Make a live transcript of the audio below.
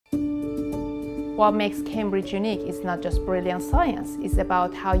What makes Cambridge unique is not just brilliant science, it's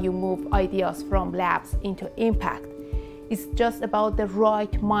about how you move ideas from labs into impact. It's just about the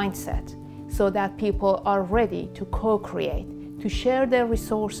right mindset so that people are ready to co-create, to share their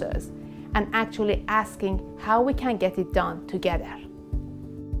resources, and actually asking how we can get it done together.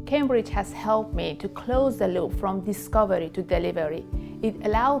 Cambridge has helped me to close the loop from discovery to delivery. It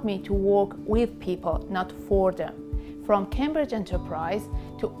allowed me to work with people, not for them. From Cambridge Enterprise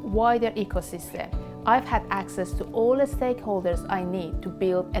to wider ecosystem, I've had access to all the stakeholders I need to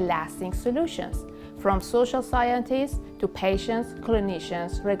build lasting solutions, from social scientists to patients,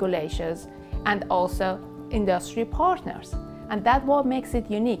 clinicians, regulations, and also industry partners. And that's what makes it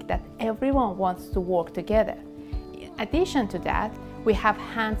unique, that everyone wants to work together. In addition to that, we have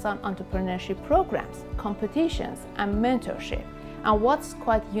hands-on entrepreneurship programs, competitions, and mentorship. And what's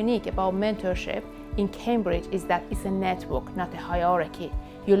quite unique about mentorship in Cambridge is that it's a network, not a hierarchy.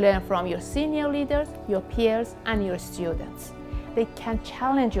 You learn from your senior leaders, your peers, and your students. They can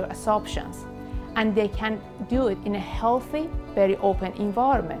challenge your assumptions, and they can do it in a healthy, very open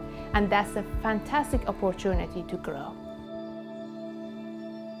environment. And that's a fantastic opportunity to grow.